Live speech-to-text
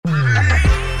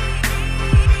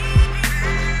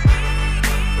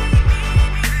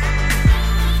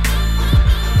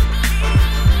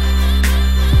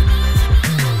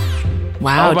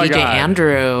Wow, Oh my DJ God.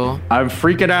 Andrew. I'm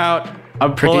freaking out.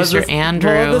 I'm Producer Andrew.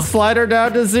 pulling the slider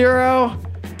down to 0.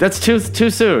 That's too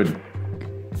soon.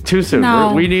 Too soon.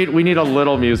 No. We need a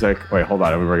little music. Wait, hold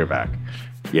on. Let me bring it back.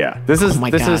 Yeah, this is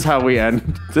God. how we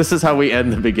end. This is how we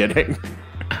end the beginning.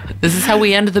 This is how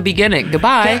we end the beginning.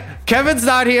 Goodbye. Kevin's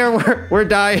not here. We're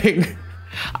dying.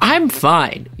 I'm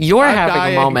fine. You're I'm having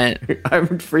dying. a moment. I'm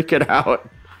freaking out.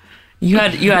 You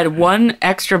had one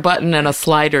extra button and a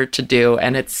slider to do,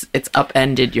 and it's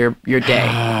upended your day.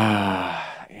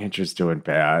 Andrew's doing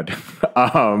bad.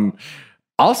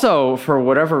 Also, for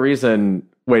whatever reason,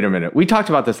 wait a minute. We talked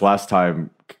about this last time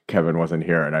Kevin wasn't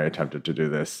here and I attempted to do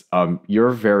this.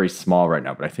 You're very small right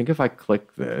now, but I think if I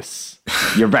click this,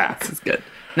 you're back. This is good.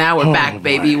 Now we're back,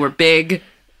 baby. We're big.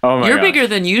 Oh my You're gosh. bigger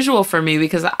than usual for me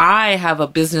because I have a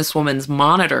businesswoman's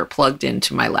monitor plugged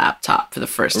into my laptop for the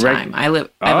first time. I have a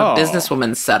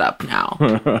businesswoman setup now.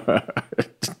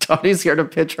 Tony's here to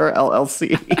pitch her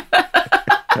LLC.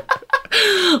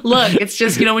 Look, it's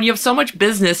just, when you have so much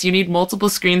business, you need multiple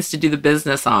screens to do the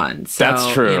business on. So,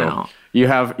 That's true. You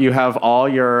have all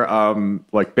your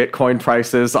like Bitcoin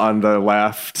prices on the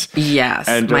left. Yes.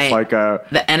 And just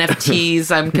the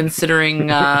NFTs I'm considering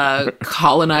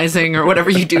colonizing or whatever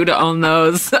you do to own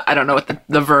those. I don't know what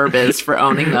the verb is for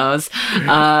owning those.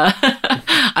 I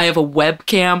have a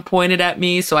webcam pointed at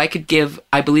me, so I could give,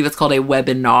 I believe it's called a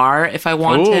webinar if I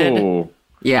wanted. Ooh,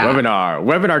 yeah.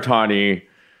 Webinar Tawny.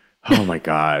 Oh my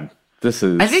God. I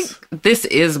think this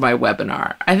is my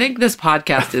webinar. I think this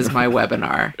podcast is my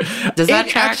webinar. Does that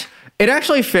track? It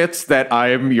actually fits that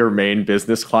I'm your main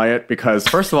business client because,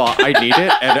 first of all, I need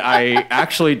it and I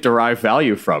actually derive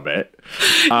value from it.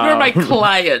 You're my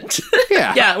client.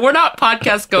 Yeah. Yeah, we're not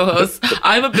podcast co-hosts.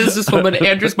 I'm a businesswoman.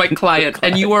 Andrew's my client.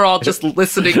 And you are all just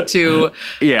listening to...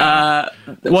 Yeah.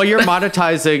 Well, you're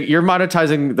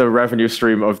monetizing the revenue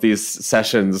stream of these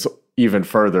sessions even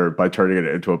further by turning it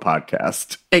into a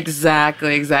podcast.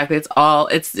 Exactly. It's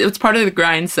part of the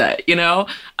grind set,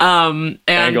 And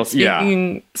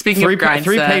speaking of grind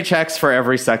three set, paychecks for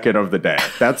every second of the day.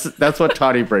 That's what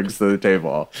Tawny brings to the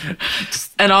table.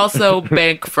 And also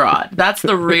bank fraud. That's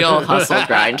the real hustle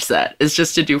grind set, is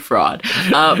just to do fraud.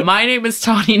 My name is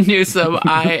Tawny Newsome.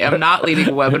 I am not leading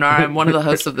a webinar. I'm one of the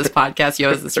hosts of this podcast,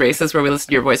 Yo, Is This Racist, where we listen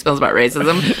to your voicemails about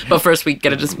racism. But first we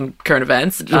get into some current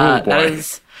events. That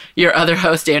is your other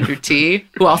host, Andrew T.,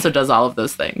 who also does all of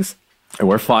those things. And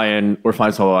we're flying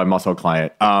solo. I'm also a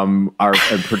client. Our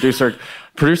producer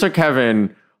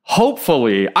Kevin,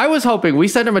 hopefully, I was hoping, we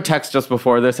sent him a text just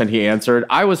before this and he answered.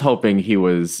 I was hoping he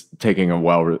was taking a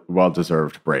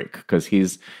well-deserved break because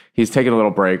he's taking a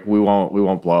little break. We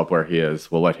won't blow up where he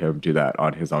is. We'll let him do that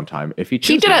on his own time if he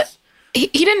chooses. He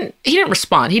didn't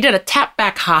respond. He did a tap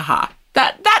back haha.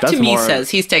 That to me says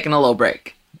he's taking a little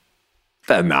break.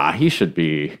 Nah, he should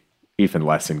be even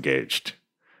less engaged.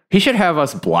 He should have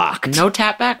us blocked. No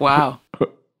tap back? Wow.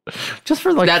 Just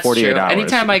for That's 48 true. hours.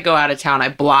 Anytime I go out of town, I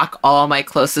block all my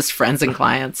closest friends and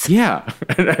clients. Yeah.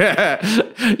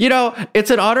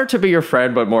 It's an honor to be your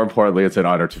friend, but more importantly, it's an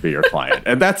honor to be your client.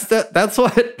 And that's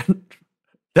what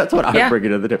I'm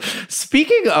bringing to the table.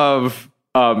 Speaking of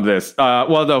this,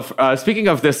 speaking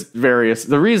of this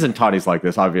the reason Tawny's like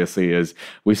this, obviously, is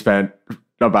we spent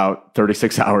about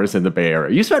 36 hours in the Bay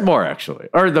Area. You spent more, actually,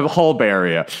 or the whole Bay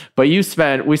Area. But we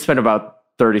spent about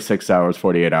 36 hours,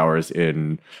 48 hours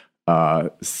in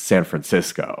San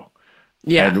Francisco.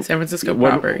 Yeah, and San Francisco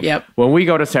proper. Yep. When we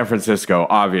go to San Francisco,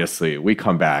 obviously, we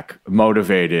come back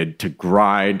motivated to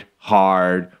grind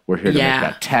hard. We're here to make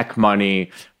that tech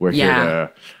money. We're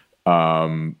here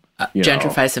to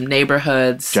gentrify some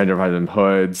neighborhoods. Gentrify some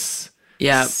hoods.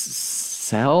 Yeah.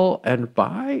 Sell and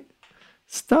buy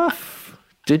stuff.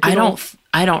 I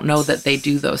don't know that they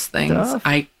do those things. Stuff?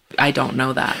 I don't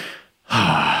know that.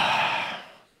 I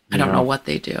don't know what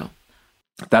they do.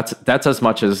 That's as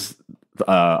much as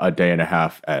a day and a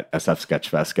half at SF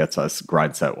Sketchfest gets us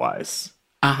grind set wise.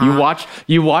 Uh-huh.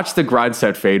 You watch the grind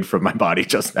set fade from my body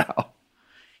just now.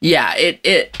 Yeah,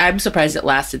 I'm surprised it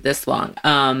lasted this long.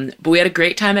 But we had a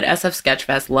great time at SF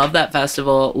Sketchfest. Love that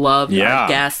festival. Love our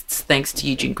guests. Thanks to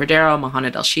Eugene Cordero,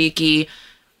 Mohamed El Sheikhi,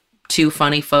 two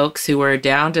funny folks who were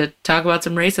down to talk about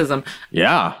some racism.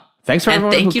 Yeah. Thanks for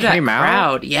everyone who came out.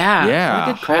 Crowd. Yeah.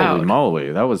 Yeah. Good crowd. Holy moly.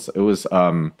 It was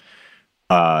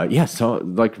so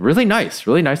like really nice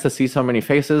to see so many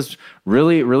faces.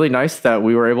 Really, really nice that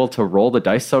we were able to roll the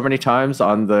dice so many times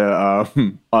on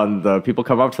the people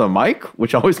come up to the mic,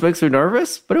 which always makes me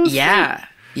nervous, but it was fun.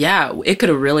 Yeah. It could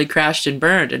have really crashed and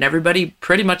burned and everybody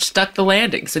pretty much stuck the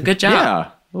landing. So good job.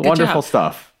 Yeah. Wonderful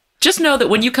stuff. just know that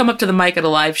when you come up to the mic at a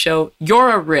live show, you're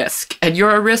a risk, and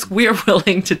you're a risk we are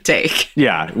willing to take.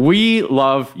 Yeah, we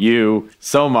love you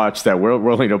so much that we're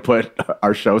willing to put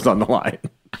our shows on the line.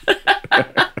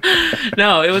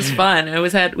 No, it was fun.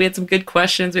 We had some good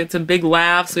questions. We had some big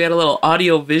laughs. We had a little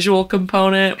audio visual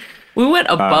component. We went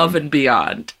above and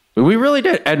beyond. We really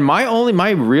did. And my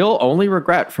real only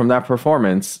regret from that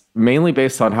performance, mainly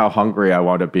based on how hungry I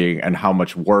wound up being and how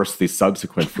much worse the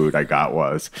subsequent food I got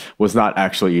was not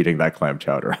actually eating that clam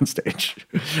chowder on stage.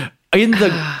 In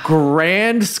the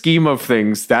grand scheme of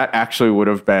things, that actually would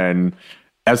have been,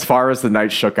 as far as the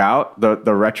night shook out,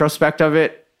 the retrospect of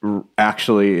it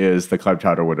actually is the clam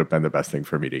chowder would have been the best thing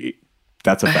for me to eat.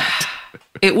 That's a fact.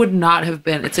 It would not have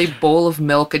been. It's a bowl of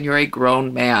milk and you're a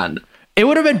grown man. It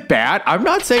would have been bad. I'm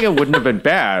not saying it wouldn't have been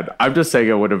bad. I'm just saying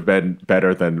it would have been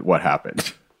better than what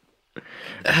happened.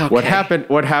 Okay.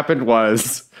 What happened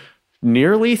was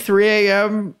nearly 3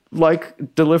 a.m.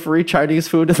 like delivery Chinese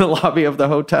food in the lobby of the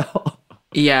hotel.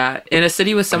 Yeah, in a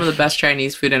city with some of the best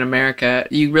Chinese food in America,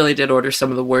 you really did order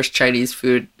some of the worst Chinese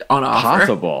food on offer.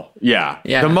 Possible. Yeah.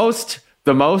 The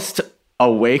most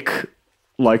awake,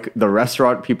 like the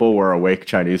restaurant people were awake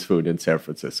Chinese food in San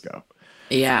Francisco.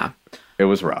 Yeah. It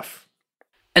was rough.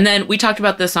 And then we talked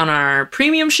about this on our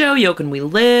premium show, Yo Can We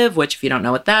Live, which if you don't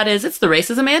know what that is, it's the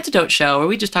Racism Antidote show where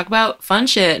we just talk about fun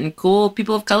shit and cool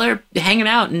people of color hanging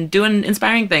out and doing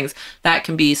inspiring things. That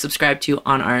can be subscribed to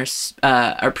on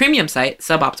our premium site,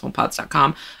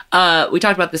 suboptimalpods.com. We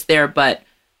talked about this there, but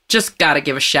just got to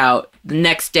give a shout. The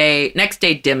next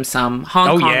day dim sum,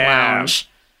 Hong Kong Lounge.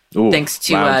 Ooh, thanks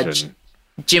to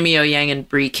Jimmy O Yang and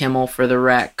Bree Kimmel for the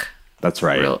rec. That's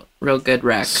right. Real good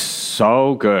rec.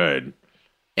 So good.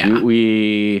 Yeah. Did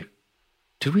we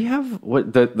have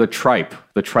what the tripe?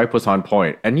 The tripe was on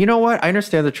point. And you know what? I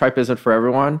understand the tripe isn't for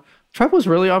everyone. Tripe was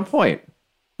really on point.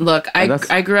 Look,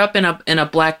 I grew up in a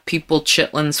Black people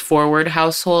chitlins forward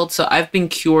household, so I've been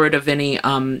cured of any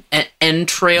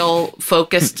entrail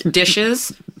focused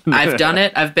dishes. I've done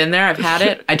it. I've been there. I've had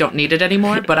it. I don't need it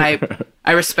anymore, but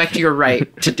I respect your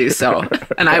right to do so,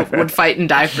 and I would fight and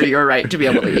die for your right to be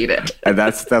able to eat it. And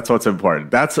that's what's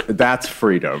important. That's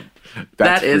freedom.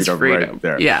 That is freedom right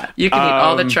there. Yeah, you can eat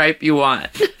all the tripe you want.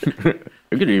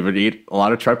 You can even eat a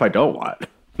lot of tripe I don't want.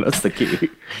 That's the key.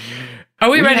 Are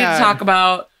we ready to talk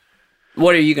about?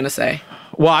 What are you going to say?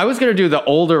 Well, I was going to do the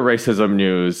older racism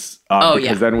news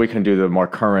because then we can do the more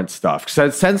current stuff.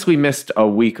 Since we missed a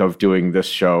week of doing this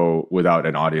show without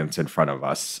an audience in front of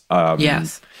us.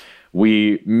 Yes.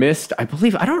 We missed, I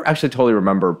believe, I don't actually totally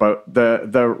remember, but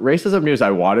the racism news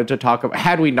I wanted to talk about,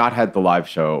 had we not had the live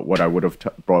show, what I would have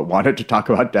wanted to talk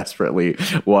about desperately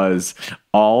was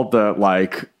all the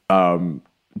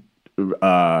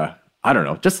I don't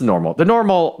know, just the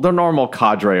normal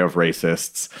cadre of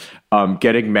racists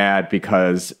getting mad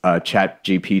because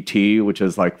ChatGPT, which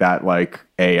is like that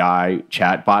AI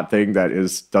chatbot thing that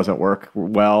doesn't work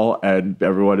well, and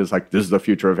everyone is like, this is the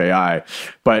future of AI.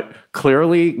 But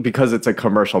clearly, because it's a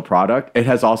commercial product, it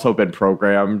has also been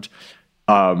programmed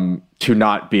to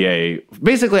not be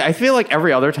basically, I feel like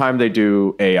every other time they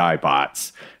do AI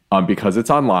bots, because it's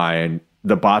online,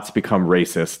 the bots become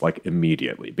racist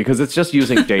immediately because it's just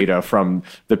using data from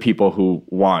the people who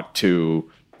want to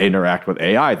interact with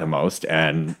AI the most,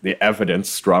 and the evidence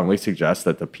strongly suggests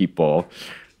that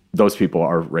those people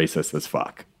are racist as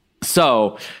fuck.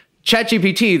 So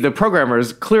ChatGPT, the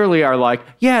programmers clearly are like,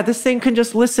 yeah, this thing can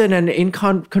just listen, and in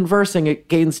conversing, it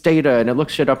gains data and it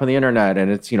looks shit up on the internet, and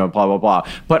it's, blah, blah, blah.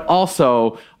 But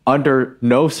also, under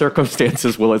no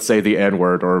circumstances will it say the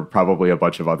N-word or probably a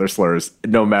bunch of other slurs,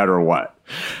 no matter what.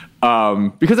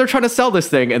 Because they're trying to sell this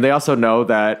thing, and they also know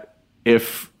that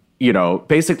if,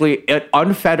 basically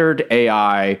unfettered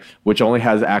AI, which only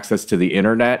has access to the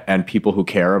internet and people who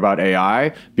care about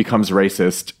AI, becomes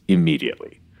racist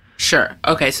immediately. Sure.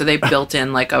 Okay, so they built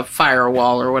in a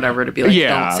firewall or whatever to be like,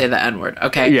 don't say the N-word.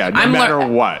 Okay. Yeah, no matter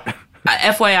what.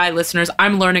 FYI, listeners,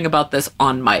 I'm learning about this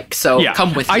on mic, so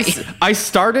come with me. I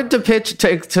started to pitch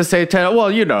to say, well,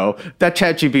 that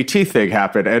ChatGPT thing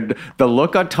happened, and the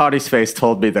look on Tawny's face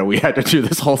told me that we had to do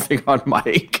this whole thing on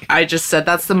mic. I just said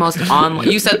that's the most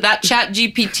online. You said that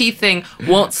ChatGPT thing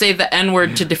won't say the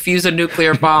N-word to defuse a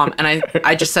nuclear bomb, and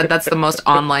I just said that's the most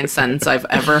online sentence I've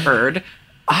ever heard.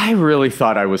 I really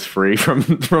thought I was free from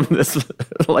this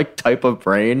type of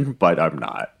brain, but I'm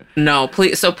not. No,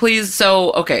 please. So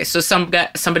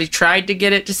somebody tried to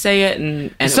get it to say it,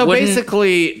 and so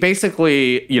it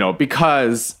basically,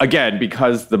 because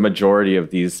the majority of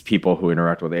these people who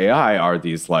interact with AI are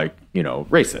these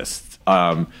racist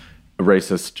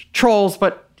trolls,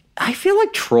 but I feel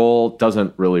like troll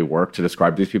doesn't really work to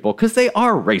describe these people because they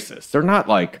are racist. They're not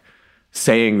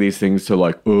saying these things to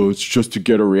like, oh, it's just to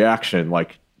get a reaction.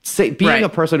 Like being a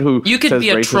person who you could be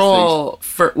a troll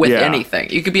with anything.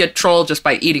 You could be a troll just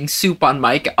by eating soup on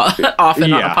mic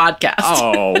often on a podcast.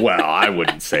 Oh, well, I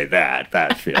wouldn't say that.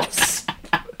 That feels...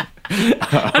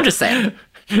 I'm just saying.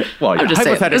 Well, yeah, I'm just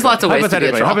saying. There's lots of ways to be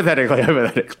a troll.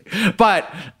 Hypothetically. But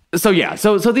so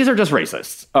these are just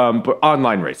racists, but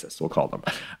online racists, we'll call them.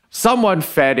 Someone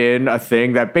fed in a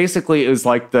thing that basically is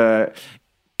like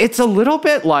it's a little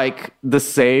bit like the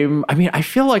same. I mean, I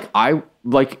feel like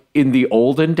in the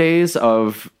olden days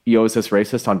of Yo, Is This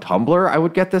Racist on Tumblr, I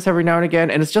would get this every now and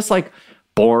again. And it's just like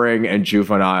boring and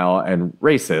juvenile and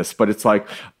racist. But it's like,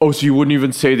 oh, so you wouldn't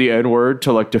even say the N-word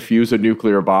to like defuse a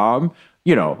nuclear bomb?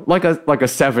 You know, like a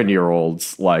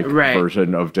 7-year-old's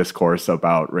version of discourse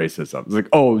about racism. It's like,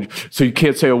 oh, so you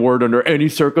can't say a word under any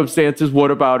circumstances. What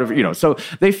about if, you know, so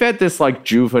they fed this like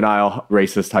juvenile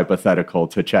racist hypothetical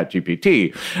to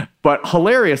ChatGPT, but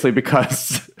hilariously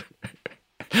because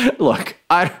look,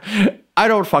 I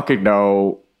don't fucking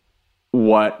know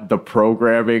what the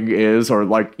programming is, or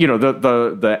like, you know,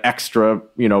 the extra,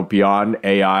 you know, beyond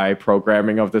AI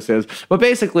programming of this is. But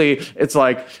basically it's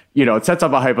like, you know, it sets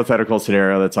up a hypothetical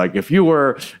scenario that's like, if you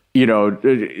were, you know,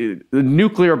 the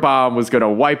nuclear bomb was going to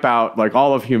wipe out like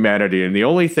all of humanity, and the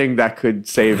only thing that could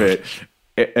save it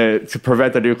to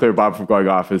prevent the nuclear bomb from going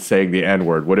off is saying the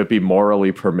N-word. Would it be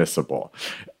morally permissible?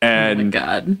 And oh my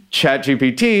God.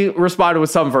 ChatGPT responded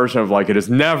with some version of like, it is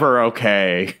never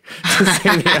okay to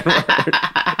say the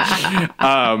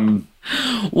N-word.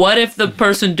 What if the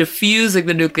person defusing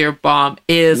the nuclear bomb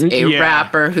is a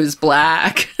rapper who's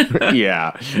black?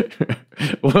 Yeah.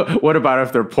 What about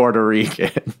if they're Puerto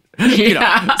Rican? You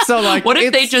know, so like, what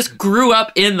if they just grew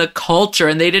up in the culture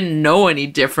and they didn't know any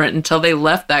different until they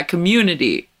left that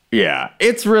community? Yeah,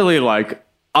 it's really like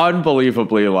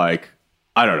unbelievably like,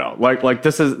 I don't know, like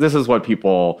this is what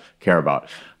people care about.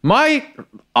 My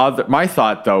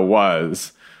thought though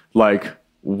was like,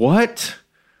 what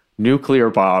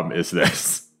nuclear bomb is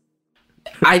this?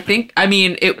 I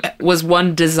mean, it was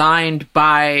one designed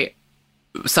by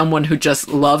someone who just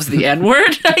loves the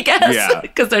N-word, I guess. Yeah.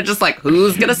 Because they're just like,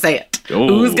 who's going to say it?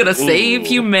 Who's going to save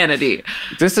humanity?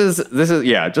 This is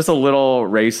just a little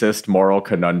racist moral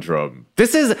conundrum.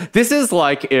 This is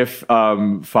like if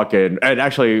fucking, and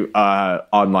actually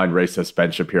online racist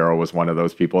Ben Shapiro was one of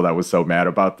those people that was so mad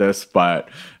about this, but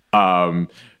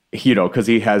you know, because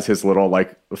he has his little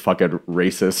like fucking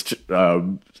racist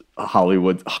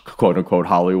Hollywood, quote unquote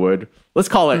Hollywood, let's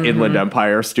call it Inland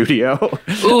Empire studio.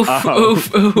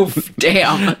 Oof.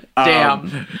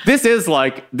 Damn. This is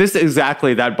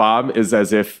exactly, that bomb is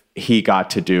as if he got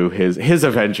to do his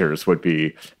Avengers would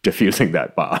be diffusing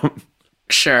that bomb.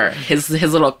 Sure. His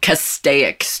little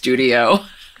Castaic studio.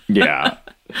 Yeah.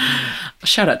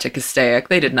 Shout out to Castaic.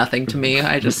 They did nothing to me.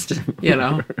 I just, you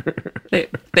know,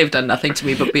 they've done nothing to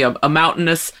me but be a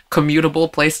mountainous,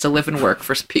 commutable place to live and work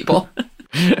for people.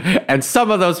 And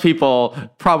some of those people,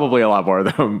 probably a lot more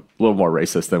of them, a little more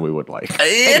racist than we would like.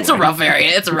 It's a rough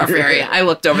area. I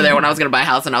looked over there when I was going to buy a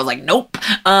house and I was like, nope.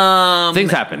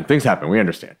 Things happen. We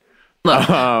understand.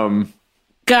 Look,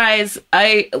 guys,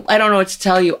 I don't know what to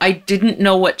tell you. I didn't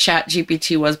know what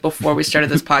ChatGPT was before we started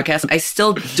this podcast. I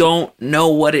still don't know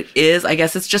what it is. I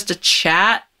guess it's just a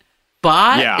chat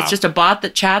bot. Yeah. It's just a bot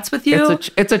that chats with you.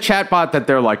 It's a chat bot that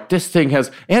they're like, this thing has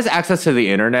access to the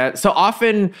internet. So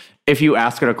often if you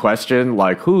ask it a question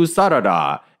like, who's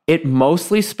da-da-da, it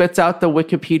mostly spits out the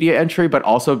Wikipedia entry, but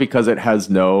also because it has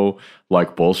no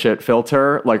like bullshit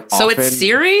filter. Like, so often, it's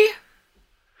Siri?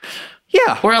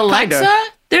 Yeah. Or Alexa? Kinda.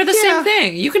 They're the same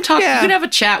thing. You can talk, you can have a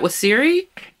chat with Siri.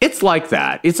 It's like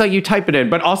that. It's like you type it in,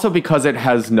 but also because it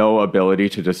has no ability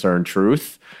to discern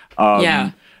truth.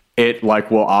 It like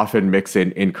will often mix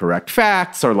in incorrect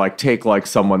facts or like take like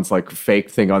someone's like fake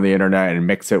thing on the internet and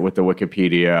mix it with the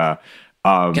Wikipedia.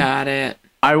 Got it.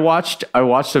 I watched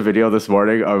a video this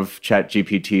morning of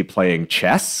ChatGPT playing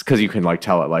chess, because you can like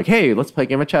tell it like, hey, let's play a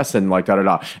game of chess and like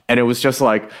da-da-da. And it was just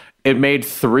like, it made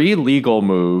 3 legal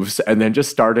moves and then just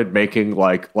started making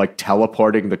like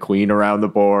teleporting the queen around the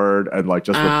board and like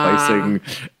just replacing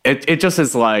it just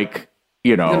is like,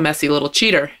 you know, the messy little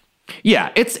cheater.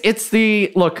 Yeah, it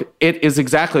is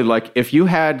exactly like if you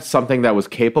had something that was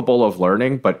capable of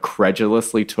learning but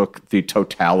credulously took the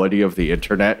totality of the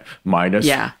internet minus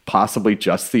possibly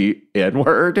just the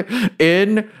N-word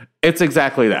it's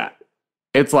exactly that.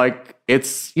 It's like,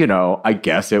 it's, you know, I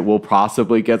guess it will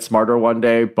possibly get smarter one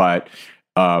day, but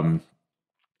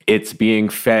it's being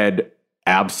fed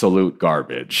absolute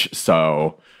garbage.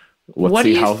 So let's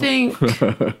see how...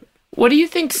 What do you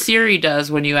think Siri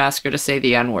does when you ask her to say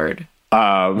the N-word?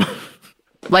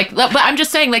 Like, but I'm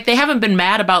just saying, like, they haven't been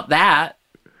mad about that.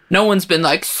 No one's been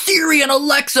like, Siri and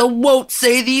Alexa won't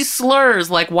say these slurs.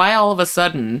 Like, why all of a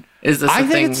sudden is this a thing? I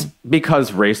think it's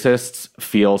because racists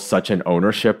feel such an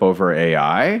ownership over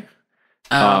AI.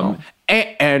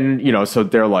 And, you know, so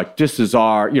they're like, this is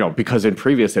our, you know, because in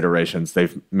previous iterations,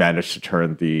 they've managed to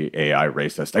turn the AI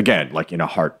racist. Again, like in a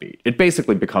heartbeat. It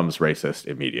basically becomes racist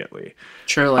immediately.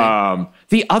 Truly.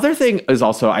 The other thing is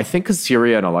also, I think because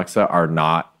Siri and Alexa are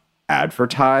not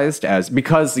advertised as,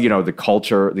 because, you know, the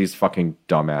culture, these fucking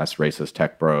dumbass racist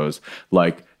tech bros,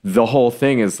 like, the whole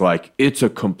thing is like, it's a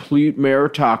complete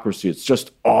meritocracy. It's just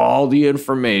all the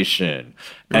information.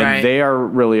 And they are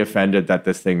really offended that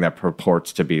this thing that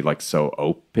purports to be like so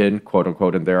open, quote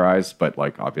unquote, in their eyes, but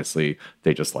like obviously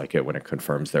they just like it when it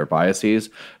confirms their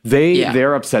biases.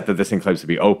 They're upset that this thing claims to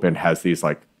be open has these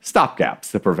like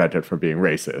stopgaps that prevent it from being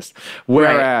racist.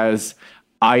 Whereas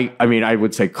I mean, I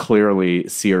would say clearly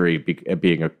Siri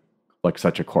being like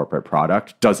such a corporate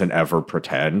product doesn't ever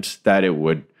pretend that it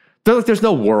would. There's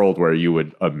no world where you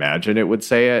would imagine it would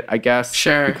say it, I guess.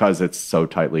 Sure. Because it's so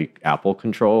tightly Apple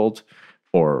controlled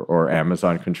or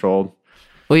Amazon controlled.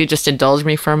 Will you just indulge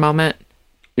me for a moment?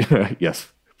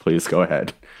 Yes, please go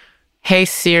ahead. Hey,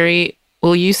 Siri,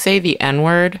 will you say the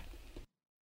N-word?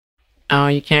 Oh,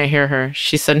 you can't hear her.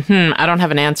 She said, I don't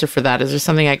have an answer for that. Is there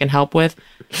something I can help with?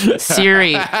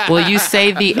 Siri, will you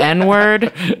say the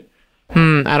N-word?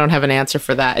 I don't have an answer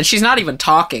for that. And she's not even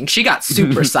talking. She got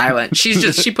super silent.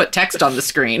 She put text on the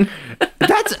screen.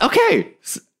 That's okay.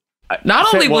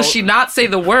 Not only will she not say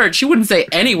the word, she wouldn't say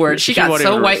any word. She got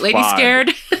so white lady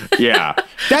scared. Yeah.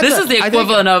 This is the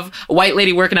equivalent of a white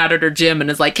lady working out at her gym and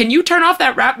is like, can you turn off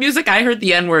that rap music? I heard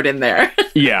the N-word in there.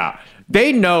 Yeah.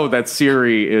 They know that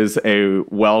Siri is a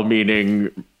well-meaning,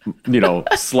 you know,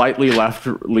 slightly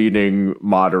left-leaning,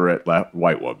 moderate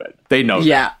white woman. They know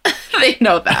that. They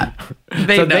know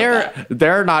that.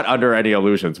 They're not under any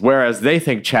illusions. Whereas they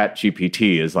think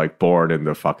ChatGPT is like born in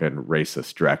the fucking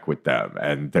racist dreck with them,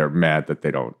 and they're mad that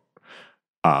they don't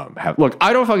have. Look,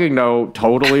 I don't fucking know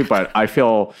totally, but I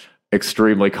feel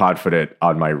extremely confident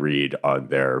on my read on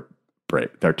their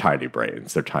tiny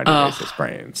brains, their tiny racist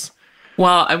brains.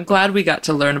 Well, I'm glad we got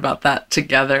to learn about that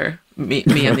together, me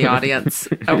and the audience.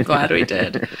 I'm glad we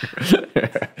did.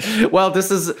 Well,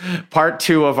 this is part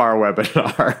 2 of our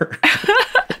webinar.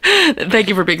 Thank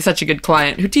you for being such a good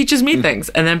client who teaches me things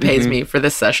and then pays me for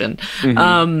this session.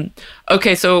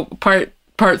 Okay, so part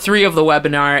 3 of the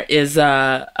webinar is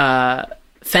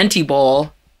Fenty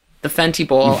Bowl. The Fenty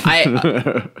Bowl.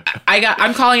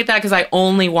 I'm calling it that because I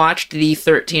only watched the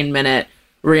 13-minute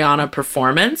Rihanna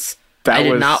performance. I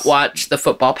did not watch the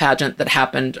football pageant that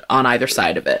happened on either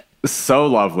side of it. So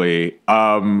lovely.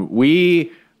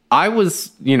 I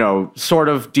was, you know, sort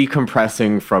of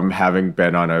decompressing from having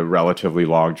been on a relatively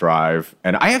long drive.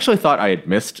 And I actually thought I had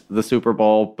missed the Super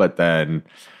Bowl, but then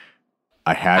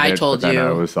I hadn't. I told you.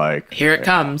 I was like, here it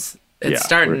comes. It's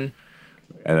starting.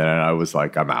 And then I was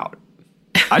like, I'm out.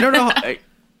 I don't know.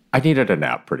 I needed a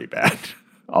nap pretty bad.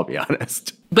 I'll be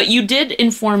honest. But you did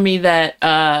inform me that,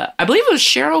 I believe it was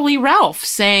Cheryl Lee Ralph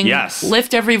saying,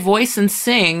 lift every voice and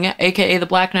sing, a.k.a. the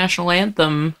Black National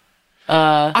Anthem.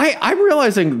 I'm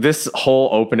realizing this whole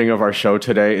opening of our show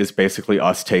today is basically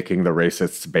us taking the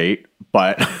racists' bait,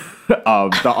 but the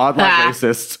online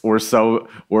racists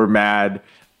were mad.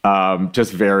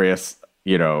 Just various,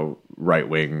 you know,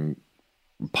 right-wing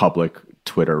public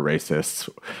Twitter racists.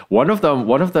 One of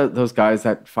those guys,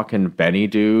 that fucking Benny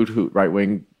dude, who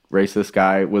right-wing racist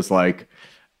guy, was like,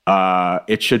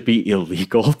 it should be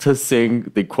illegal to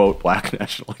sing the quote Black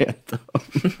National Anthem.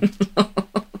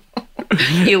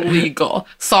 Illegal.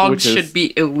 Songs should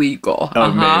be illegal.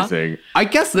 Amazing. I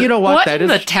guess, you know what that is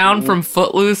the town from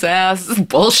Footloose ass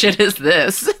bullshit is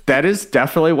this? That is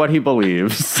definitely what he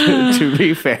believes, to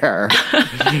be fair.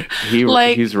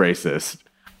 He's racist.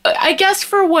 I guess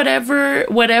for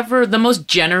whatever the most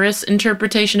generous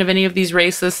interpretation of any of these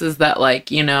racists is that, like,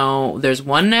 you know, there's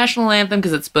one national anthem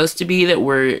because it's supposed to be that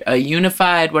we're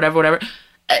unified, whatever.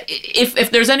 If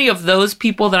there's any of those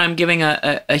people that I'm giving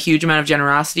a huge amount of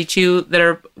generosity to that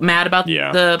are mad about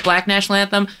the Black National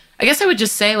Anthem, I guess I would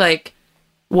just say, like,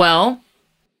 well,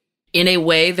 in a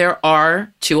way, there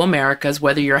are two Americas,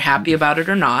 whether you're happy about it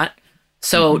or not.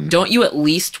 So don't you at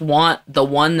least want the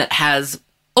one that has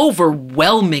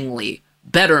overwhelmingly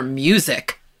better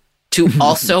music to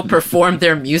also perform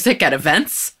their music at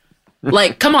events?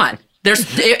 Like, come on.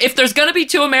 If there's going to be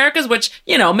two Americas, which,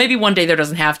 you know, maybe one day there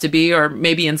doesn't have to be, or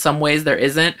maybe in some ways there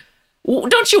isn't,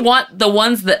 don't you want the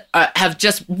ones that have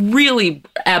just really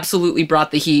absolutely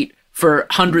brought the heat for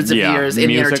hundreds of years in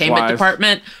the entertainment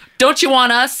department? Don't you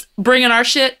want us bringing our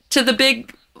shit to the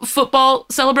big football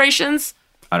celebrations?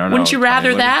 I don't know. Wouldn't you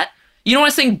rather that? You don't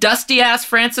want to sing dusty-ass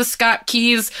Francis Scott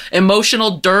Key's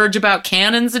emotional dirge about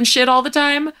cannons and shit all the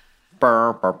time?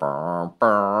 Burr, burr, burr,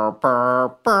 burr, burr,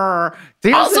 burr.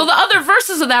 Also, the other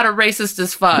verses of that are racist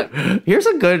as fuck. Here's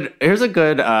a good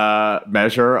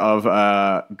measure of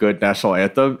good national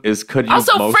anthem is could you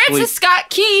also Francis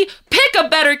Scott Key, pick a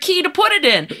better key to put it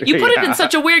in. You put it in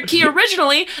such a weird key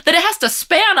originally that it has to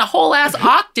span a whole ass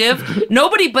octave.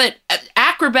 Nobody but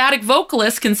acrobatic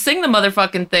vocalists can sing the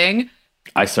motherfucking thing.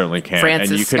 I certainly can.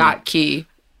 Francis Scott Key.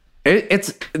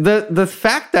 It's the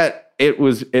fact that the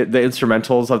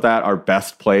instrumentals of that are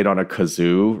best played on a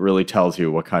kazoo really tells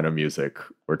you what kind of music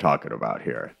we're talking about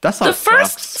here. That's the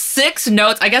first 6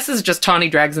 notes. I guess this is just Tawny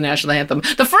drags the national anthem.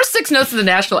 The first 6 notes of the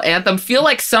national anthem feel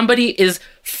like somebody is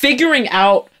figuring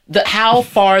out how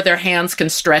far their hands can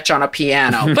stretch on a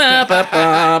piano. Ba, ba,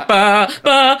 ba, ba,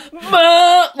 ba,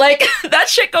 ba. Like, that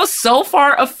shit goes so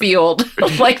far afield.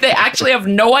 Like, they actually have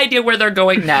no idea where they're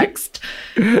going next.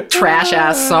 Trash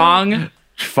ass song.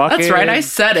 Fucking that's right, I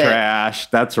said trash.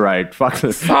 That's right. Fuck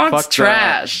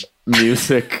trash.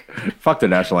 Music. Fuck the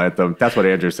national anthem. That's what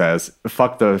Andrew says.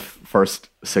 Fuck the first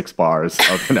 6 bars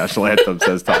of the national anthem,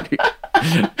 says Tony.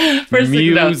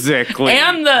 Musically.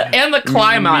 And the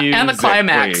climax. And the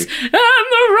climax. And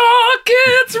the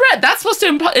rockets red. That's supposed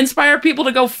to inspire people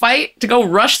to go fight, to go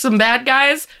rush some bad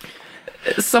guys.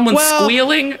 Someone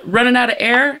squealing, running out of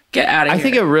air. Get out of here. I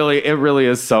think it really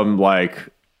is some like.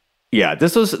 Yeah,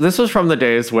 this was from the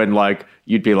days when like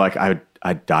you'd be like,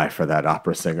 I'd die for that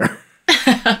opera singer.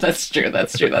 That's true.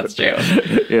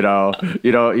 you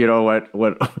know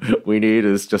what we need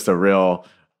is just a real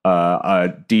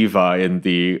diva in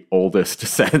the oldest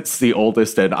sense, the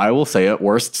oldest and I will say it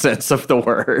worst sense of the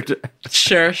word.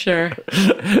 Sure.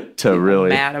 To really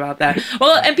mad about that.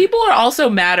 Well, and people are also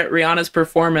mad at Rihanna's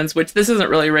performance, which this isn't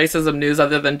really racism news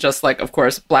other than just like, of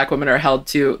course, Black women are held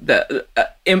to the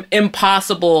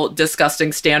impossible,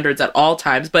 disgusting standards at all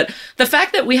times. But the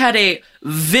fact that we had a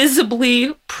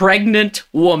visibly pregnant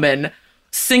woman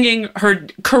singing her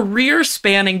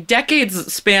career-spanning,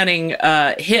 decades-spanning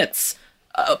hits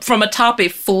from atop a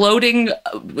floating,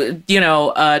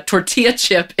 tortilla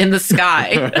chip in the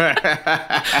sky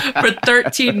for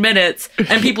 13 minutes,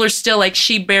 and people are still like,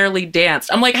 she barely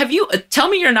danced. I'm like, tell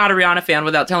me you're not a Rihanna fan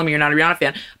without telling me you're not a Rihanna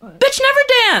fan. Bitch never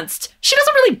danced. She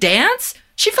doesn't really dance.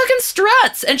 She fucking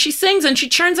struts, and she sings, and she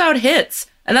churns out hits.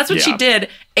 And that's what she did.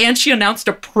 And she announced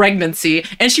a pregnancy,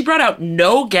 and she brought out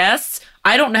no guests.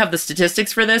 I don't have the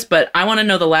statistics for this, but I want to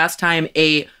know the last time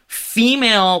a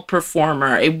female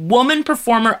performer, a woman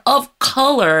performer of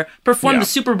color, performed the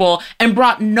Super Bowl and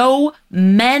brought no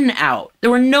men out. There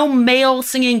were no male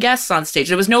singing guests on stage.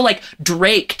 There was no like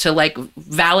Drake to like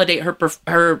validate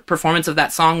her performance of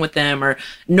that song with them, or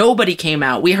nobody came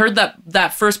out. We heard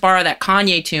that first bar of that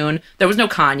Kanye tune. There was no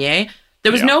Kanye.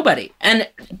 There was nobody. And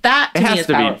that to me is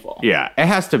powerful. It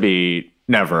has to be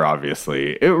never,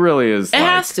 obviously. It really is. It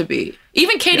has to be.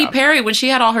 Even Katy Perry, when she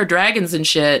had all her dragons and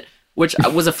shit, which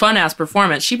was a fun ass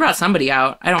performance, she brought somebody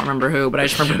out. I don't remember who, but I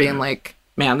just remember being like,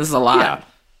 man, this is a lot.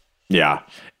 Yeah.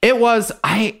 It was,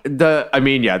 the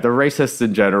racists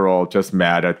in general just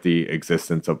mad at the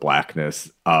existence of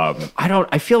blackness.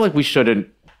 I feel like we shouldn't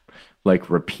like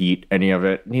repeat any of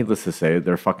it. Needless to say,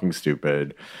 they're fucking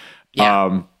stupid.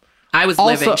 Yeah. I was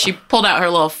living. She pulled out her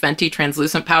little Fenty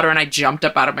translucent powder, and I jumped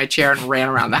up out of my chair and ran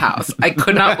around the house. I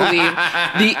could not believe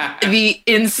the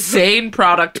insane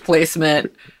product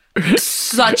placement.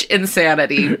 Such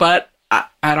insanity, but I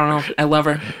don't know. I love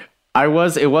her.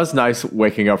 It was nice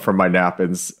waking up from my nap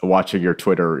and watching your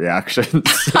Twitter reactions.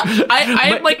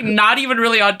 I'm like not even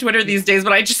really on Twitter these days,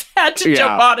 but I just had to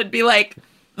jump on and be like,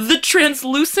 the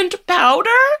translucent powder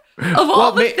of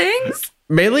all the things.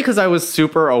 Mainly because I was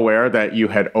super aware that you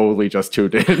had only just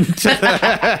tuned in.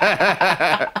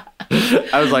 I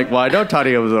was like, well, I know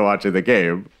Tanya was watching the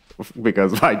game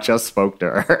because I just spoke to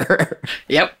her.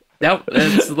 Yep.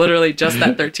 It's literally just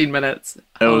that 13 minutes.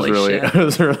 It was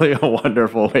really a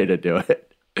wonderful way to do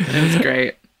it. It was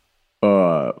great.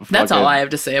 That's all I have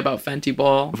to say about Fenty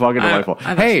Bowl. Fucking delightful.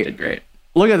 Hey, she did great.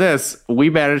 Look at this. We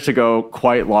managed to go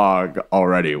quite long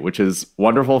already, which is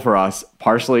wonderful for us,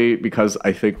 partially because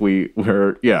I think we're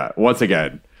once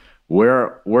again,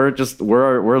 we're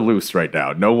loose right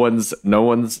now. No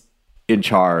one's in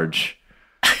charge.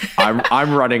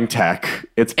 I'm running tech.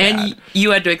 It's bad. And you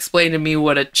had to explain to me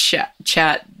what a chat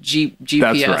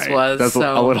GPS was. That's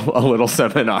a little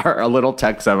seminar, a little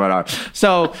tech seminar.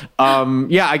 So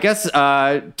I guess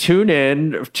tune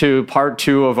in to part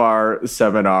 2 of our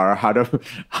seminar, how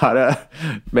to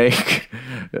make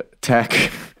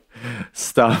tech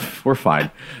stuff. We're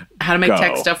fine. How to make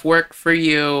tech stuff work for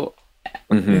you.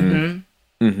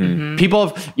 People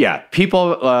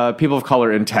of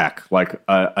color in tech, like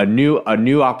a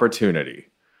new opportunity.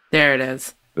 There it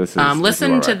is.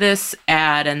 Listen to this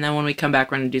ad, and then when we come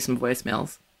back, we're going to do some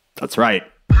voicemails. That's right.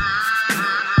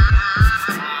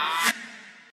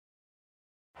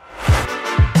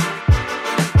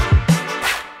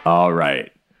 All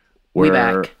right.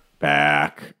 We're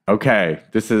back. Okay.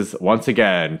 This is, once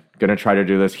again, going to try to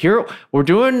do this. Here, we're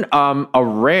doing a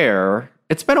rare...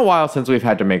 It's been a while since we've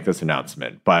had to make this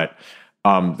announcement, but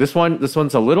this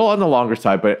one's a little on the longer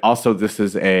side, but also this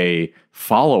is a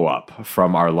follow-up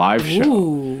from our live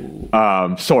show.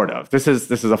 Sort of. This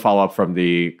is a follow-up from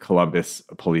the Columbus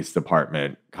Police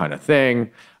Department kind of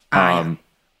thing.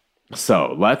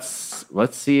 So let's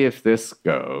see if this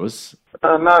goes.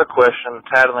 Not a question.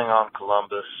 Tattling on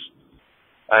Columbus.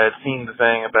 I had seen the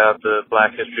thing about the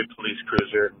Black History Police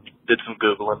Cruiser, did some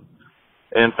Googling,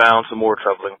 and found some more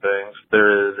troubling things.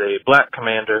 There is a black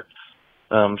commander.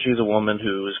 She's a woman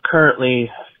who is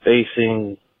currently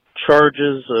facing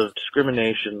charges of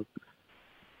discrimination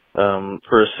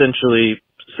for essentially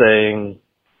saying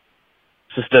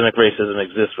systemic racism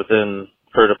exists within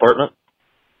her department,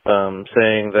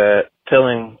 saying that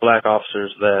telling black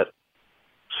officers that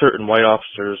certain white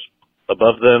officers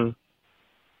above them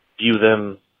view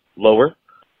them lower,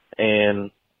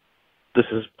 and this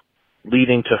is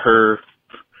leading to her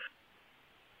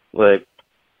like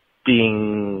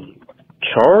being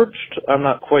charged. I'm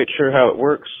not quite sure how it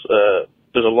works.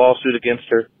 There's a lawsuit against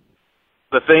her.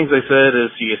 The things they said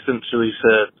is she essentially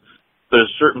said there's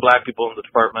certain black people in the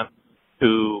department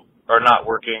who are not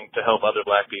working to help other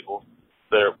black people.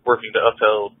 They're working to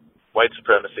uphold white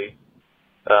supremacy.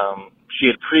 She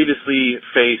had previously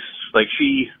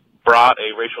she brought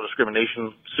a racial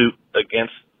discrimination suit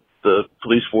against the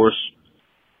police force.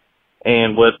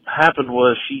 And what happened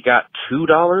was she got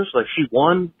 $2. Like, she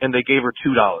won, and they gave her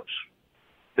 $2.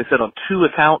 They said on 2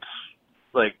 accounts,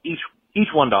 like, each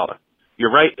 $1.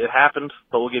 You're right, it happened,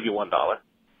 but we'll give you $1.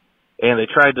 And they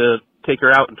tried to take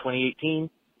her out in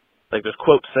 2018. Like, there's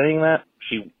quotes saying that.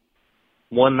 She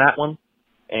won that one.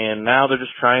 And now they're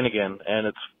just trying again. And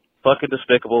it's fucking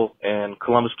despicable, and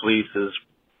Columbus Police is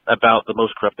about the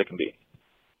most corrupt they can be.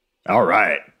 All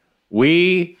right.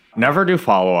 We never do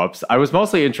follow-ups. I was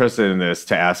mostly interested in this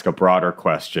to ask a broader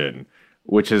question,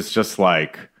 which is just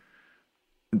like,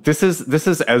 this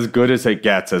is as good as it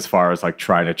gets as far as like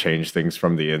trying to change things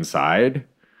from the inside.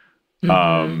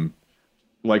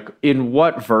 Like, in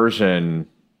what version,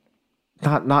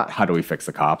 not how do we fix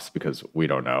the cops, because we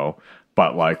don't know,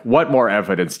 but like, what more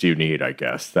evidence do you need, I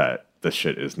guess, that this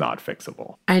shit is not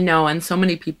fixable? I know, and so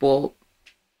many people,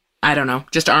 I don't know,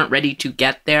 just aren't ready to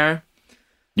get there.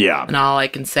 Yeah. And all I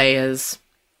can say is,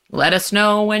 let us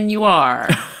know when you are.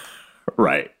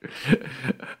 Right. Yeah.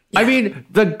 I mean,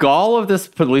 the gall of this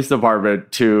police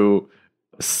department to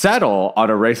settle on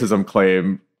a racism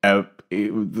claim,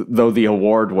 though the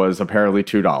award was apparently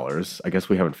 $2. I guess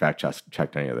we haven't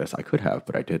fact-checked any of this. I could have,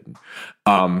 but I didn't.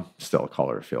 Still,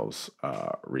 color feels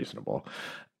reasonable.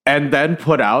 And then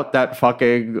put out that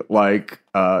fucking, like,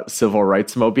 civil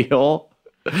rights mobile.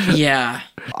 Yeah.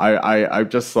 I'm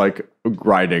just, like,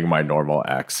 grinding my normal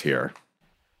X here.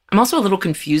 I'm also a little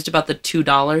confused about the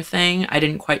 $2 thing. I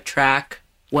didn't quite track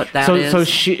what that is. So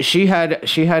she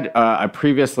had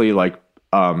previously, like,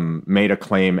 made a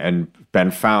claim and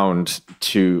been found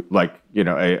to, like, you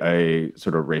know, a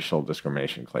sort of racial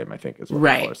discrimination claim, I think is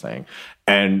what people are saying.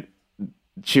 And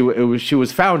she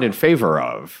was found in favor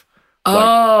of.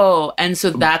 And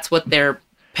so that's what they're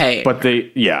paying. But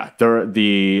the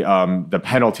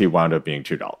penalty wound up being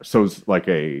 $2. So it was like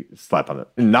a slap on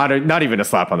the, not even a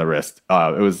slap on the wrist.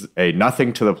 It was a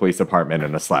nothing to the police department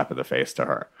and a slap in the face to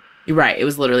her. Right. It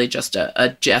was literally just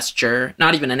a gesture,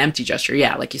 not even an empty gesture.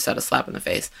 Yeah, like you said, a slap in the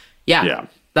face. Yeah.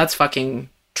 That's fucking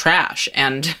trash.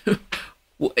 And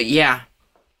yeah.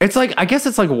 It's like, I guess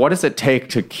it's like, what does it take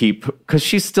to keep, because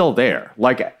she's still there.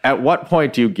 Like, at what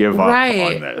point do you give up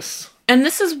on this? And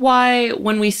this is why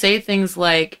when we say things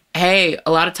like, hey,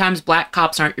 a lot of times black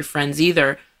cops aren't your friends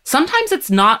either, sometimes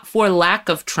it's not for lack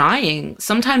of trying.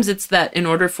 Sometimes it's that in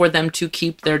order for them to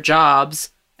keep their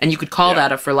jobs, and you could call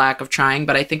that a for lack of trying,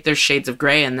 but I think there's shades of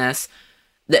gray in this,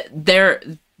 there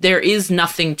is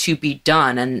nothing to be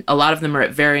done, and a lot of them are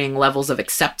at varying levels of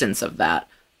acceptance of that.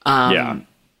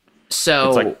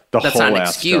 So like that's not an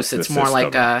excuse. It's more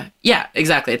system. Like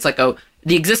exactly. It's like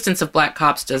the existence of black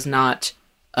cops does not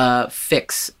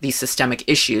fix these systemic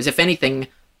issues. If anything,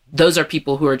 those are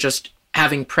people who are just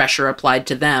having pressure applied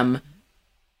to them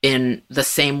in the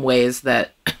same ways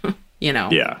that, you know,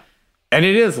 And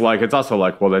it is like, it's also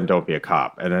like, well, then don't be a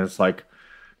cop. And then it's like,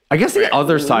 I guess the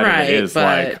other side of it is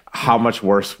like, how much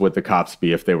worse would the cops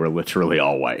be if they were literally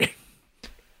all white?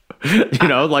 You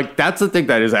know, like that's the thing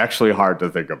that is actually hard to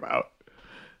think about.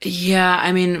 Yeah,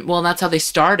 I mean, well, that's how they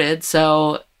started,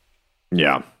 so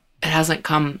yeah, it hasn't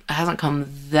come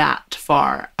that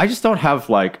far. I just don't have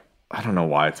like, I don't know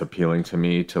why it's appealing to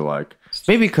me to like,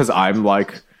 maybe because I'm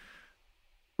like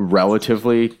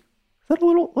relatively, is that a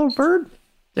little bird?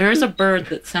 There is a bird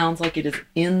that sounds like it is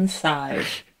inside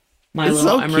my it's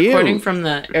little. So I'm cute. recording from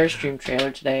the Airstream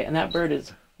trailer today, and that bird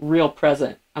is real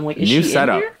present. I'm like, is New she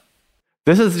setup. in here?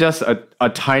 This is just a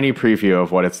tiny preview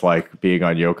of what it's like being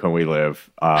on Yo Can We Live,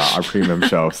 our premium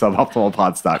show,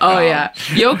 suboptimalpods.com. Oh, yeah.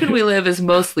 Yo Can We Live is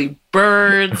mostly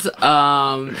birds,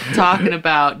 talking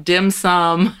about dim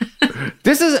sum.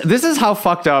 This is how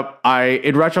fucked up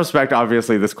in retrospect,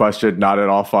 obviously, this question, not at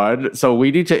all fun. So we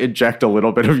need to inject a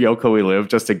little bit of Yo Can We Live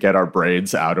just to get our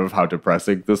brains out of how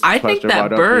depressing this question I think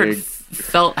that bird being.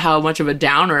 Felt how much of a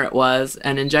downer it was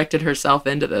and injected herself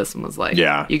into this and was like,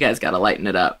 yeah, you guys got to lighten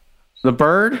it up. The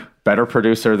bird, better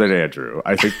producer than Andrew.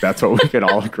 I think that's what we can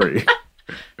all agree.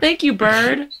 Thank you,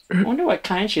 bird. I wonder what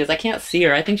kind she is. I can't see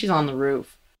her. I think she's on the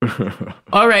roof.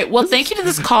 All right. Well, thank you to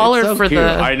this caller so for cute.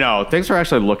 the... I know. Thanks for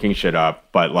actually looking shit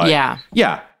up. But like, yeah.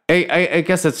 I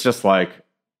guess it's just like,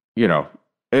 you know,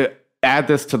 add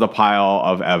this to the pile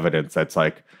of evidence that's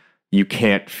like, you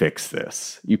can't fix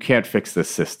this. You can't fix this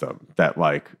system that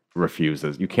like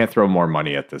refuses. You can't throw more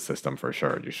money at this system for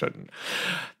sure. You shouldn't.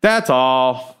 That's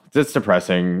all. It's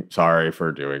depressing. Sorry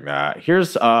for doing that.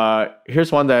 Here's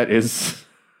one that is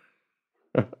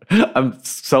I'm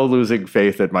so losing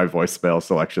faith in my voicemail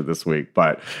selection this week,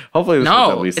 but hopefully this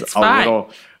one's at least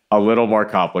a little more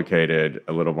complicated,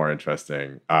 a little more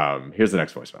interesting. Here's the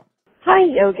next voicemail. Hi,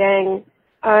 Yo Gang.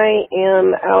 I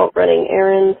am out running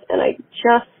errands, and I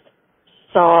just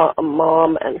saw a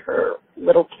mom and her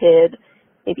little kid,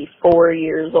 maybe 4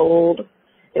 years old.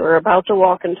 They were about to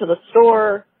walk into the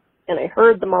store, and I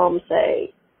heard the mom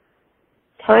say,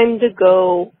 "Time to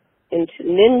go into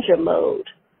ninja mode."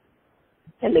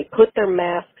 And they put their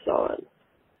masks on.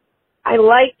 I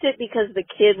liked it because the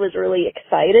kid was really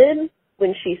excited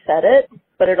when she said it,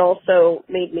 but it also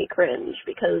made me cringe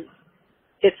because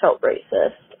it felt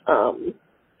racist.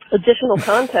 Additional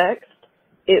context,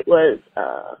 it was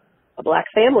a black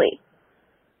family.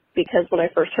 Because when I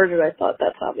first heard it, I thought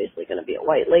that's obviously going to be a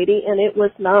white lady, and it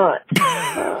was not.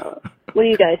 What do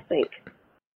you guys think?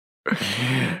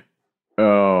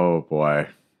 Oh, boy.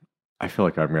 I feel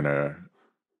like I'm going to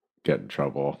get in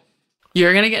trouble.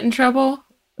 You're going to get in trouble?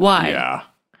 Why? Yeah.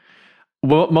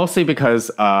 Well, mostly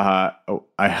because I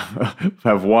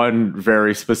have one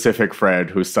very specific friend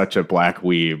who's such a black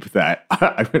weeb that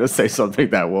I'm going to say something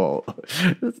that will...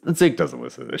 Zeke doesn't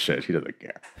listen to this shit. He doesn't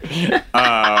care.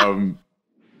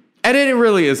 And it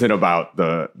really isn't about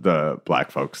the black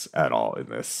folks at all in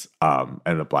this,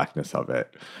 and the blackness of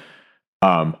it.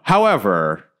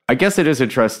 However, I guess it is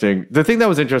interesting. The thing that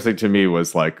was interesting to me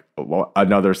was like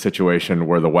another situation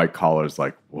where the white collar's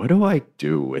like, what do I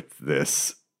do with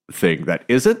this thing that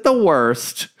isn't the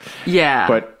worst? Yeah.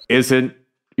 But isn't,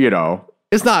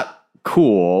 it's not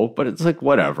cool, but it's like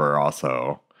whatever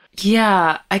also.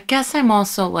 Yeah. I guess I'm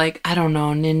also like, I don't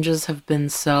know, ninjas have been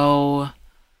so...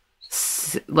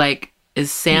 like, is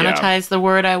sanitize the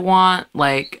word I want?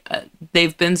 Like,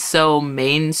 they've been so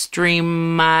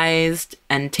mainstreamized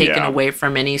and taken away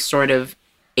from any sort of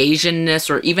Asianness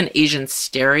or even Asian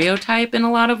stereotype in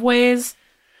a lot of ways.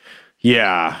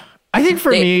 Yeah. I think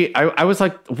for me, I was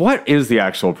like, what is the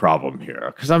actual problem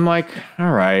here? Because I'm like,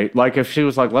 all right. Like, if she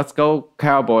was like, let's go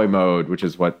cowboy mode, which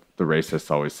is what the racists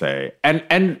always say.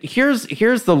 And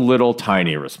here's the little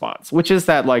tiny response, which is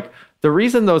that, like, the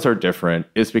reason those are different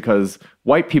is because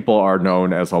white people are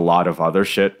known as a lot of other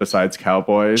shit besides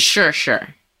cowboys. Sure.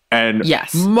 And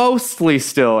mostly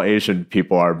still Asian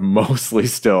people are mostly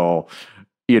still,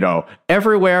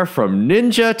 everywhere from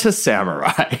ninja to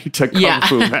samurai to kung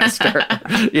fu master.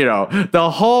 The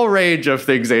whole range of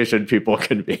things Asian people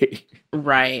can be.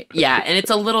 Right. Yeah. And it's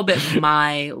a little bit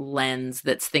my lens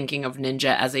that's thinking of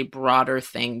ninja as a broader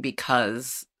thing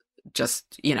because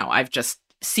I've just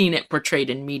seen it portrayed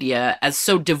in media as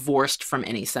so divorced from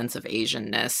any sense of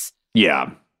Asianness. Yeah.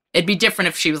 It'd be different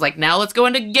if she was like, now let's go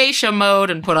into geisha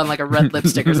mode and put on like a red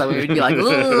lipstick or something. We'd be like,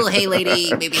 ooh, hey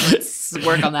lady, maybe let's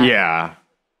work on that. Yeah.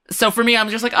 So for me, I'm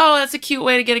just like, oh, that's a cute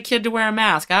way to get a kid to wear a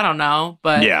mask. I don't know.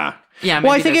 But yeah. Maybe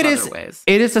well, I think it ways.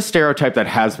 is a stereotype that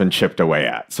has been chipped away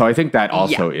at. So I think that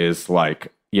also is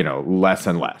like, less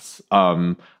and less.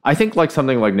 I think like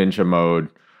something like ninja mode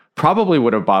probably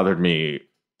would have bothered me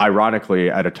ironically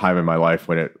at a time in my life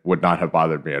when it would not have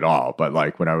bothered me at all. But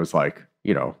like when I was like,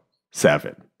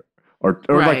 7 or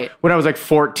Right. like when I was like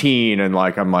 14 and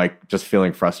like, I'm like just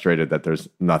feeling frustrated that there's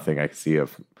nothing I can see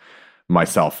of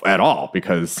myself at all,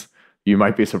 because you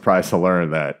might be surprised to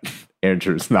learn that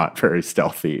Andrew's not very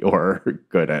stealthy or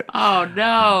good at. Oh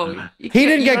no. He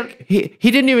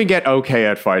didn't even get okay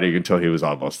at fighting until he was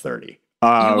almost 30.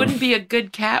 You wouldn't be a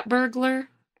good cat burglar?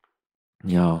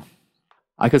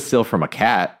 I could steal from a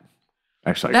cat.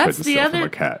 Actually, I couldn't steal from a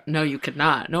cat. No, you could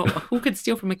not. No, who could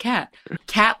steal from a cat?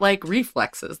 Cat-like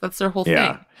reflexes. That's their whole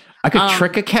thing. I could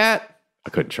trick a cat. I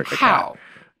couldn't trick a cat. How?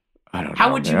 I don't know.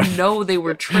 How would you know they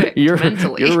were tricked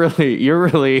mentally? You're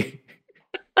really.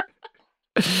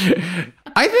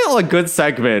 I feel a good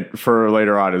segment for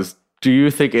later on is, do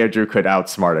you think Andrew could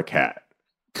outsmart a cat?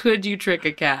 Could you trick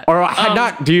a cat? Or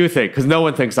not, do you think? Because no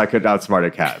one thinks I could outsmart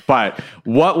a cat. But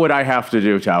what would I have to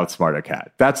do to outsmart a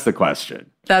cat? That's the question.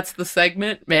 That's the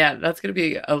segment? Man, that's going to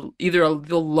be either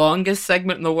the longest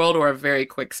segment in the world or a very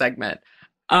quick segment.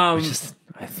 I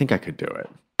think I could do it.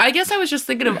 I guess I was just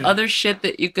thinking of other shit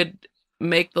that you could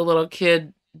make the little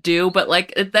kid do, but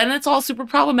like then it's all super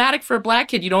problematic for a black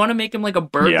kid. You don't want to make him like a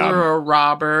burglar or a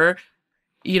robber.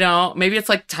 Maybe it's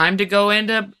like time to go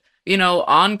into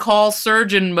on-call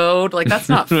surgeon mode. Like, that's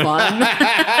not fun.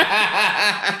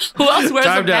 Who else wears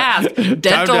a mask?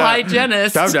 Dental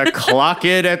hygienist. Time to clock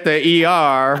in at the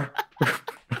ER.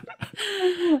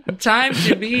 Time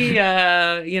to be,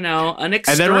 an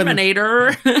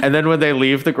exterminator. And then when they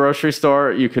leave the grocery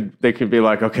store, they could be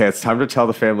like, okay, it's time to tell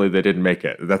the family they didn't make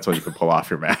it. That's when you can pull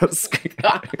off your mask.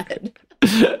 God.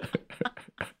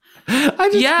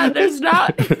 There's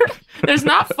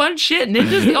not fun shit.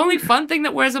 Ninja's the only fun thing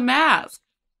that wears a mask.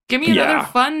 Give me another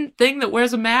fun thing that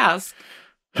wears a mask,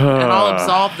 and I'll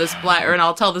absolve and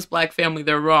I'll tell this black family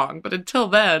they're wrong. But until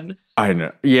then, I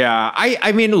know. Yeah,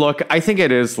 I mean, look, I think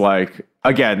it is like,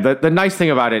 again, the nice thing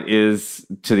about it is,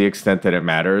 to the extent that it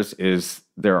matters, is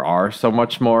there are so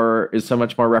much more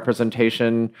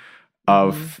representation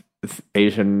of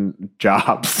Asian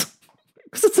jobs,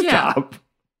 because it's a job.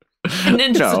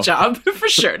 Ninja's a job, for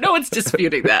sure. No one's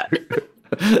disputing that.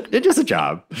 Ninja's a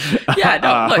job. Yeah,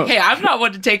 no, look, hey, I'm not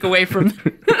one to take away from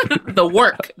the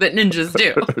work that ninjas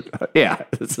do. Yeah,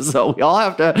 so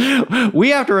we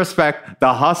have to respect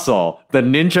the hustle, the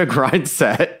ninja grind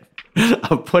set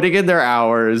of putting in their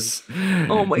hours,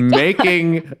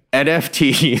 making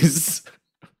NFTs.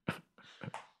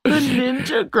 The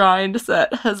ninja grind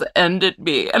set has ended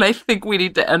me, and I think we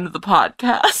need to end the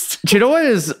podcast. Do you know what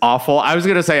is awful? I was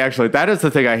going to say, actually, that is the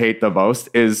thing I hate the most,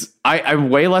 is I'm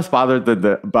way less bothered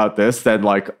about this than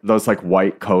like those like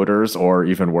white coders, or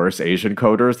even worse, Asian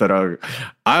coders that are,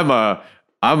 I'm a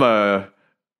blockchain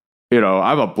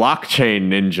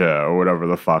ninja, or whatever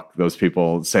the fuck those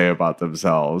people say about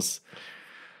themselves.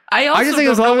 I just think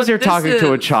as long as you're talking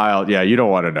to a child, you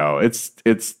don't want to know. It's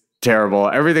terrible.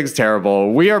 Everything's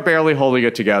terrible. We are barely holding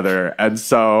it together. And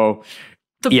so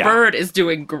the bird is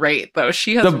doing great, though.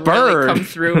 She has really come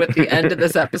through at the end of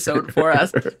this episode for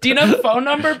us. Do you know the phone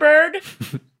number, Bird?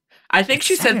 I think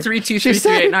she said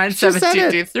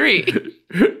 323-389-7223.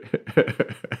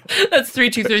 That's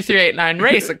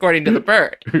 323-389-RACE, according to the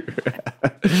Bird.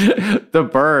 The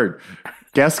Bird.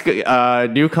 Guest,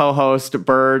 new co-host,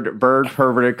 Bird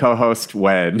permanent co-host,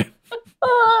 Wen.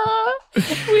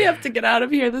 We have to get out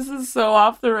of here. This is so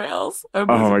off the rails. Oh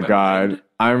my God.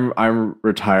 I'm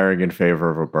retiring in favor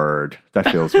of a bird.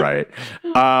 That feels right.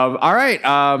 All right.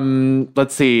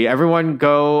 Let's see. Everyone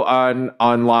go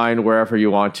online wherever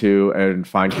you want to and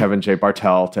find Kevin J.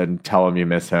 Bartelt and tell him you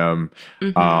miss him.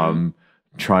 Mm-hmm.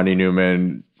 Tronny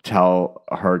Newman, go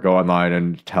online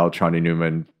and tell Tronny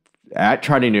Newman at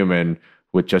Tronny Newman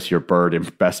with just your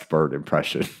best bird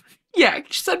impression. Yeah,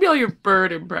 send me all your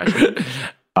bird impression.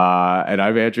 And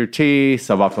I'm Andrew T.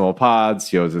 Suboptimal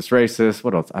Pods. Yo's is racist.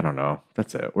 What else? I don't know.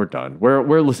 That's it. We're done.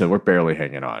 We're barely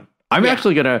hanging on. I'm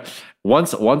actually gonna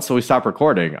once we stop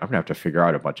recording, I'm gonna have to figure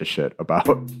out a bunch of shit about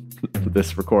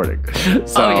this recording.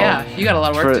 So, you got a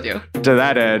lot of work to do. To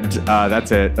that end,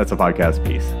 that's it. That's a podcast.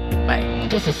 Peace. Bye.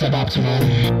 This is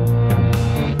Suboptimal.